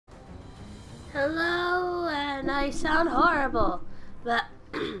Hello, and I sound horrible, but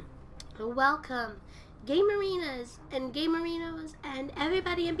welcome, Gamerinas and Gamerinos and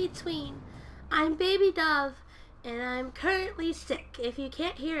everybody in between. I'm Baby Dove, and I'm currently sick, if you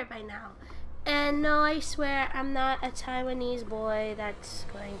can't hear it by now. And no, I swear, I'm not a Taiwanese boy that's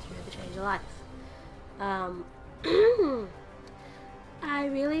going through the change of life. I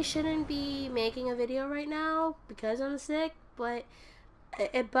really shouldn't be making a video right now because I'm sick, but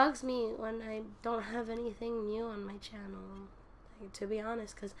it bugs me when I don't have anything new on my channel, like, to be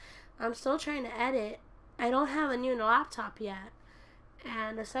honest, because I'm still trying to edit. I don't have a new laptop yet,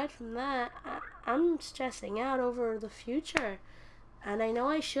 and aside from that, I'm stressing out over the future, and I know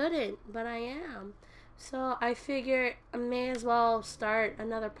I shouldn't, but I am. So I figure I may as well start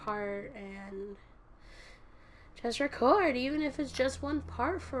another part and just record, even if it's just one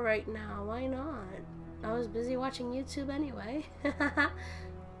part for right now. Why not? I was busy watching YouTube anyway.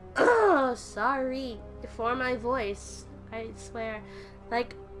 Oh, sorry for my voice. I swear.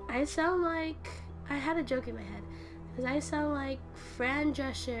 Like, I sound like... I had a joke in my head. Because I sound like Fran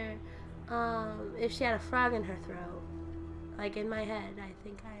Drescher if she had a frog in her throat. Like, in my head, I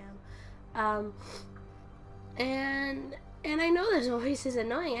think I am. And I know this voice is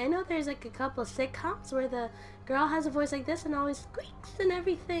annoying. I know there's like a couple sitcoms where the girl has a voice like this and always squeaks and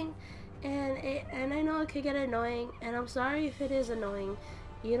everything. And I know it could get annoying, and I'm sorry if it is annoying.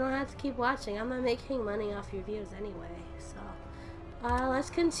 You don't have to keep watching. I'm not making money off your views anyway. So,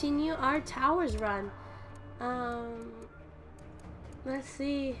 let's continue our towers run. Let's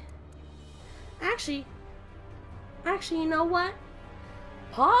see. Actually, you know what?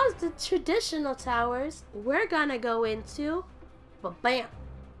 Pause the traditional towers. We're gonna go into, bam,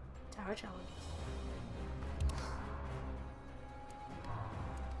 tower challenges.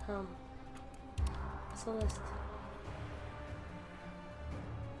 What's the list?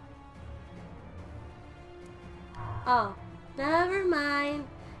 Oh, never mind.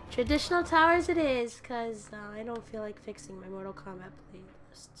 Traditional towers it is, because I don't feel like fixing my Mortal Kombat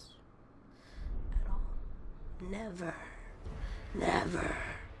playlists at all. Never. Never.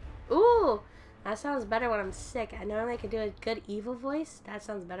 Ooh, that sounds better when I'm sick. I normally can do a good evil voice. That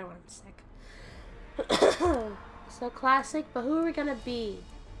sounds better when I'm sick. So classic, but who are we gonna be?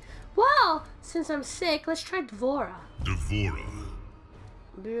 Well, since I'm sick, let's try Dvora. Dvora.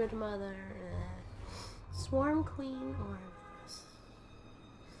 Brood Mother. Swarm Queen or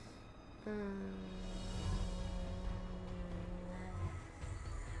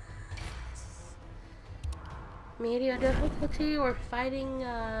medium difficulty or fighting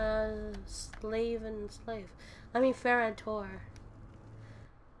slave and slave. I mean Farah and Tor.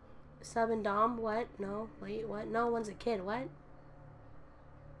 Sub and Dom, what? No, wait, what? No one's a kid, what?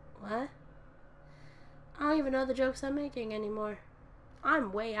 What? I don't even know the jokes I'm making anymore.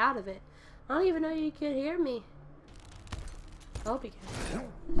 I'm way out of it. I don't even know you can hear me. I hope you can.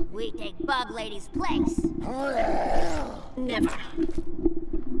 We take Bug Lady's place. Never.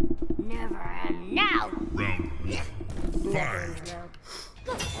 Never and now. Round one. Never.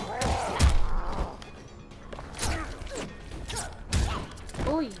 Fight.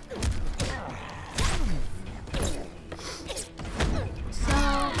 Oi. So,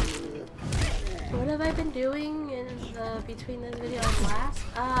 what have I been doing in between this video and last?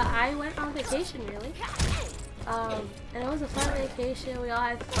 I went on vacation, really. And it was a fun vacation. We all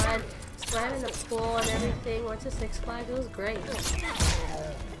had fun. Swam in the pool and everything. Went to Six Flags. It was great.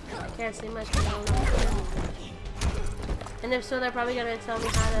 I can't say much because I don't know. And if so, they're probably gonna tell me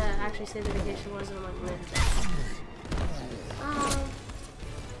how to actually say the vacation was, and I'm like,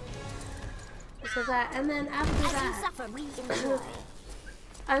 so that, and then after that,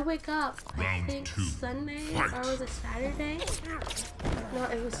 I wake up, I think Sunday, or was it Saturday? No,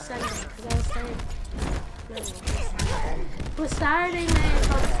 it was Sunday, because I was Sunday. No, it was Saturday night, I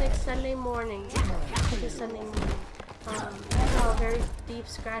felt sick. Sunday morning. It was Sunday morning. I felt a very deep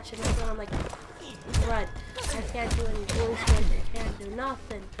scratch in my throat. I'm like, what? I can't do any voice work, I can't do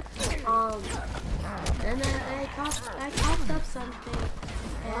nothing. And then I coughed up something,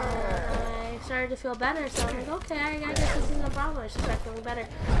 and I started to feel better, so I'm like, okay, I guess this isn't a problem, I should start feeling better.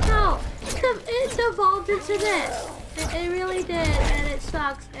 No! It devolved into this! It really did, and it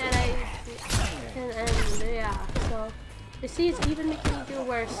sucks, and yeah, so, you see, it's even making me do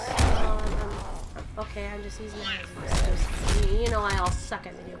worse. Okay, I'm just using that as an excuse. You know I all suck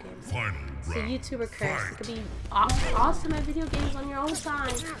at video games. It's a YouTuber curse. You could be awesome at video games on your own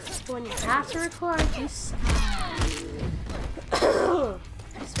time, but when you have to record, you suck. I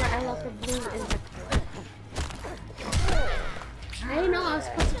swear I love her blue inventory. Hey, no, I was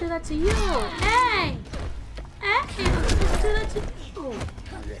supposed to do that to you. Hey! Hey, I was supposed to do that to you.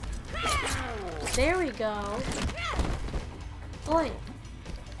 There we go. Oi.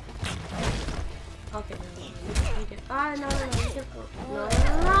 Okay, no. You can, no. You can,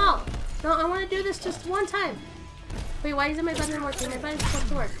 no. No, I want to do this just one time. Wait, why isn't my button working? My button's supposed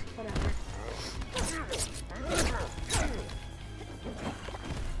to work. Whatever.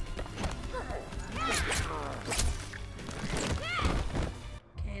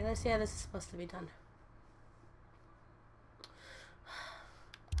 Okay, let's see how this is supposed to be done.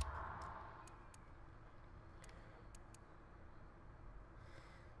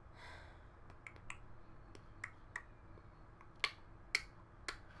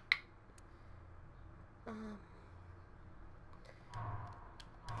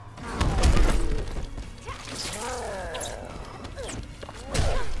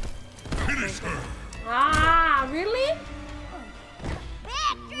 Ah, really?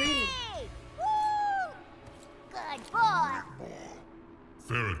 Victory! Really? Woo! Good boy.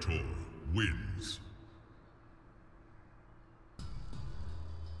 Ferritor wins.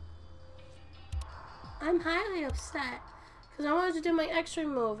 I'm highly upset because I wanted to do my X-ray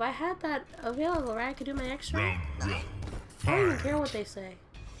move. I had that available, right? I could do my X-ray. Round one. I don't even Fight. care what they say.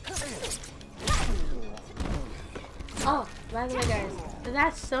 Oh, by the way, guys,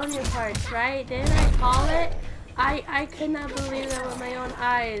 that's Sonya parts, right? Didn't I call it? I could not believe that with my own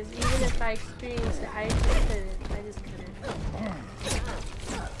eyes, even if I experienced it. I just couldn't.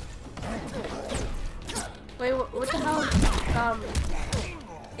 Wait, what the hell?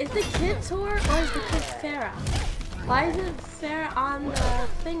 Is the kid tour or is the kid Farah? Why is it Farah on the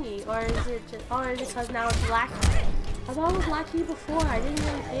thingy, or is it just, or is it because now it's Lackey? I thought it was Lackey before. I didn't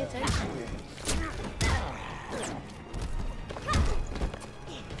really pay attention.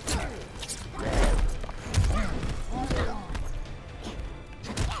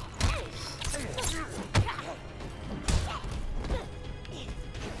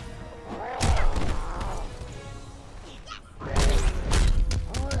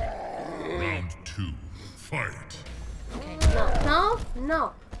 Round two. Fight. Okay,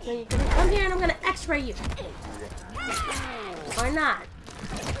 no. Then you're gonna come here and I'm gonna X-ray you. Or not.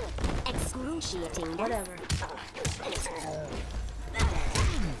 Excruciating. Whatever.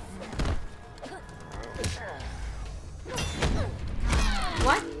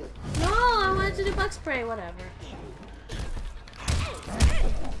 What? No, I wanted to do bug spray. Whatever.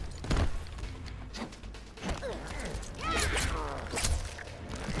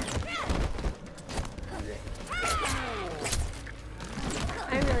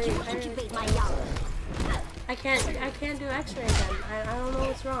 I can't do X-ray again. I don't know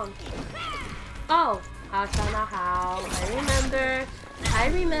what's wrong. Oh, how? I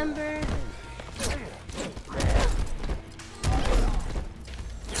remember.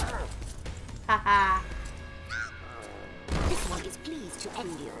 Haha. This one is pleased to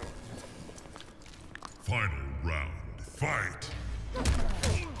end you. Final round. Fight. No.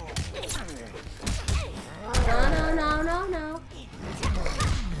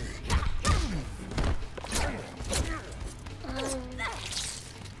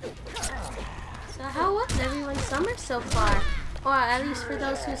 So how was everyone's summer so far? Or at least for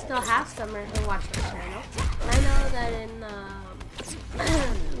those who still have summer who watch my channel. I know that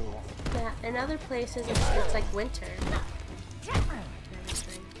in other places it's like winter.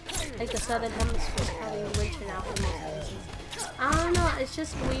 Like the southern hemisphere is having winter now for most places. I don't know, it's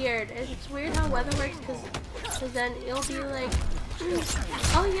just weird. It's weird how weather works because then it'll be like,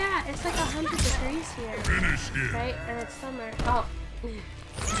 oh yeah, it's like 100 degrees here. Finish him. Right? And it's summer. Oh.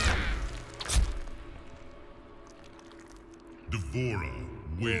 Devora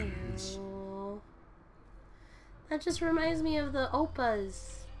wins. Ew. That just reminds me of the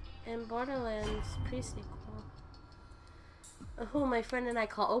Opas in Borderlands pre-sequel. Who my friend and I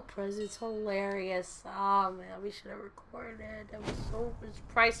call Oprahs. It's hilarious. Oh man, we should have recorded. It was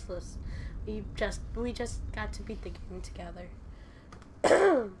priceless. We just got to beat the game together.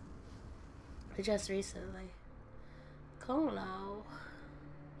 Just recently. Colo.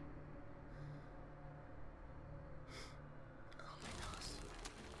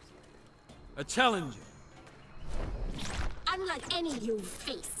 A challenger. Unlike any you've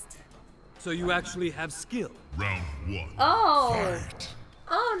faced. So you actually have skill. Round one. Oh! Fight.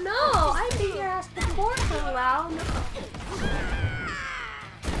 Oh no! I beat your ass before Colo. No.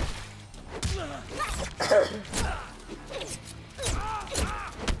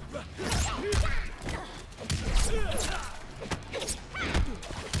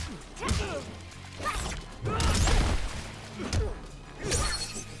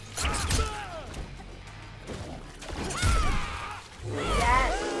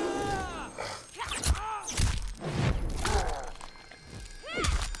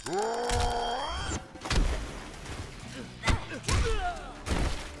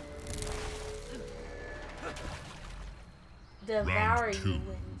 devour Round you two,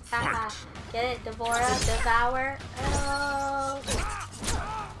 wins. Haha. fight. Get it, Devora? Devour? Oh.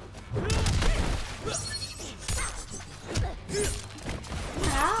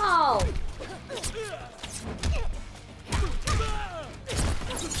 Ow!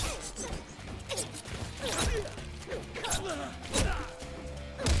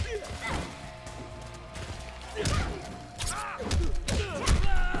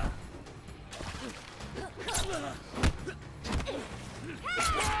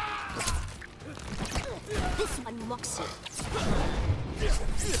 This one mocks you.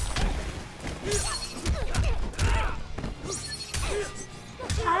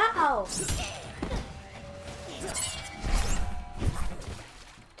 Ow!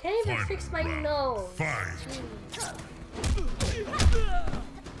 Can't even Final fix my round. nose. Fight.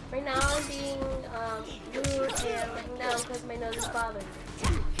 Right now I'm being rude and laying down because my nose is bothering me.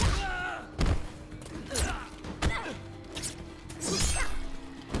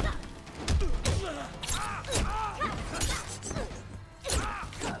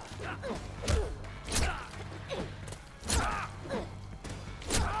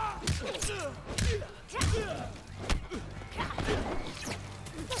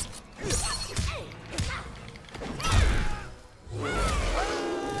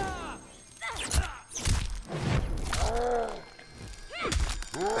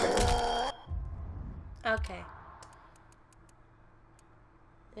 Okay.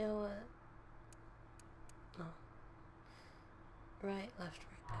 You know what? No. Right, left,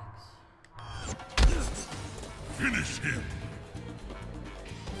 right, X. Finish him.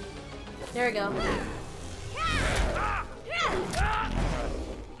 There we go.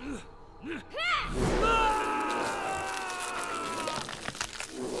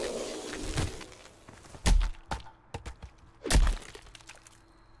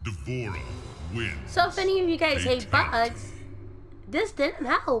 Devora wins. So if any of you guys hate Fatality. bugs, this didn't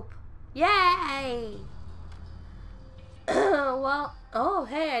help. Yay! Well, oh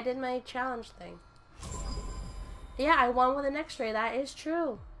hey, I did my challenge thing. Yeah, I won with an X-ray. That is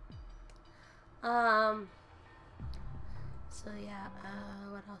true. So yeah,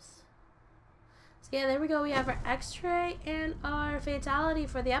 what else? So yeah, there we go. We have our X-ray and our fatality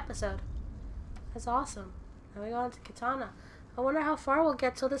for the episode. That's awesome. Now we go on to Katana. I wonder how far we'll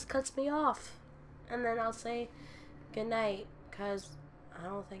get till this cuts me off. And then I'll say goodnight, because I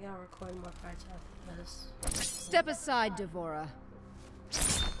don't think I'll record more parts after this. Step aside, Devora.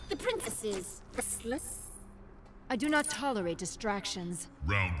 The princess is restless. I do not tolerate distractions.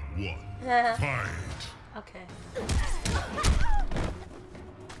 Round one. Fight. Okay. Okay.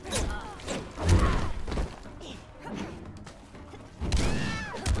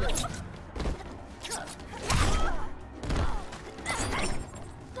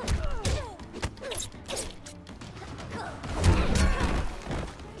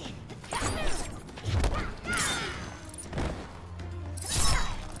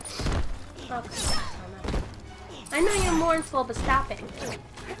 I know you're mournful, but stop it.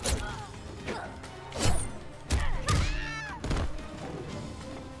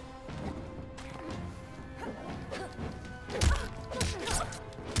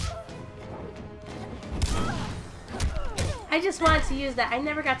 I just wanted to use that. I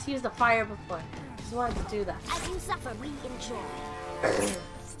never got to use the fire before. Just wanted to do that. As you suffer, we enjoy.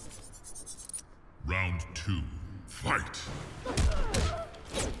 Round two. Fight.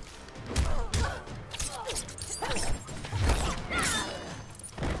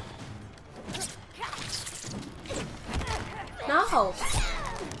 No.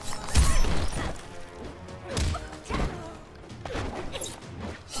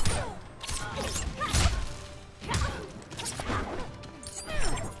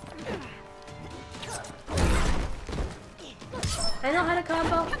 I know how to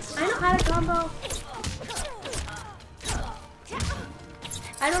combo. I know how to combo.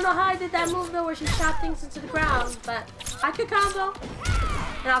 I don't know how I did that move though where she shot things into the ground, but I could combo.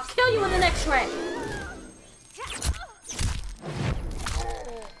 And I'll kill you with an X-ray.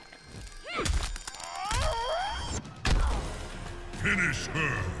 Finish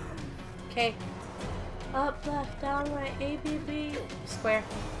her. Okay. Up, left, down, right, A, B, B. Square.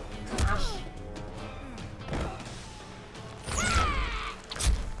 Smash.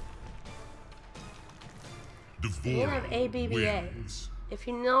 You have Devora ABBA. wins. If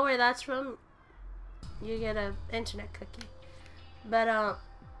you know where that's from, you get an internet cookie. But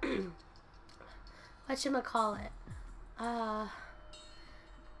whatchamacallit?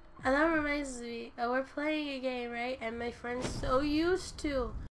 And that reminds me, we're playing a game, right? And my friend's so used to